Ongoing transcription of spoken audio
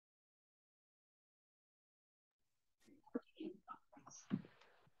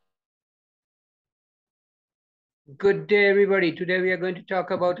Good day, everybody. Today we are going to talk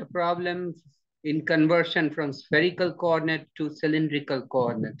about a problem in conversion from spherical coordinate to cylindrical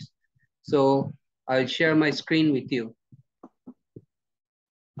coordinates. So I'll share my screen with you.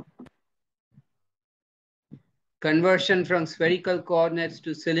 Conversion from spherical coordinates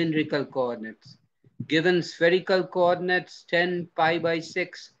to cylindrical coordinates. Given spherical coordinates 10 pi by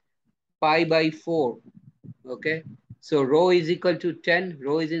 6, pi by 4. Okay. So rho is equal to 10.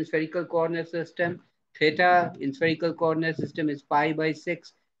 Rho is in spherical coordinate system. Theta in spherical coordinate system is pi by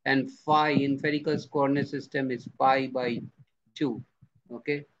 6. And phi in spherical coordinate system is pi by 2.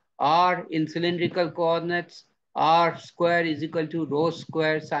 Okay. R in cylindrical coordinates, R square is equal to rho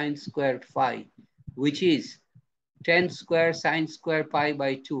square sine square phi, which is 10 square sine square pi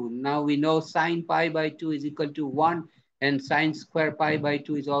by 2. Now we know sine pi by 2 is equal to 1 and sine square pi by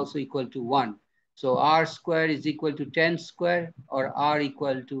 2 is also equal to 1. So r square is equal to 10 square or r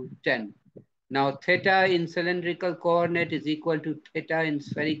equal to 10. Now theta in cylindrical coordinate is equal to theta in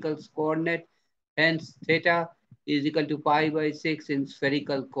spherical coordinate. Hence theta is equal to pi by 6 in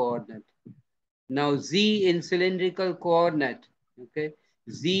spherical coordinate. Now z in cylindrical coordinate, okay,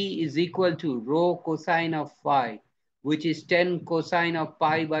 z is equal to rho cosine of phi, which is 10 cosine of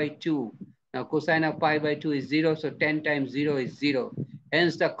pi by 2. Now cosine of pi by 2 is 0, so 10 times 0 is 0.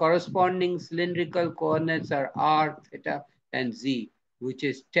 Hence the corresponding cylindrical coordinates are r, theta, and z, which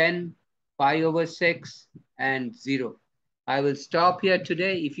is 10 pi over 6 and 0. I will stop here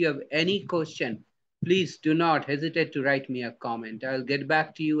today. If you have any question, please do not hesitate to write me a comment. I'll get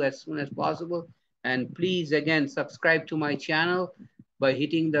back to you as soon as possible. And please again subscribe to my channel by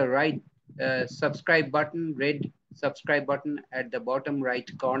hitting the right subscribe button, red subscribe button at the bottom right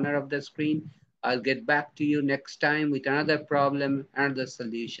corner of the screen. I'll get back to you next time with another problem, another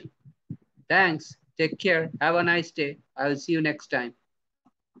solution. Thanks. Take care. Have a nice day. I'll see you next time.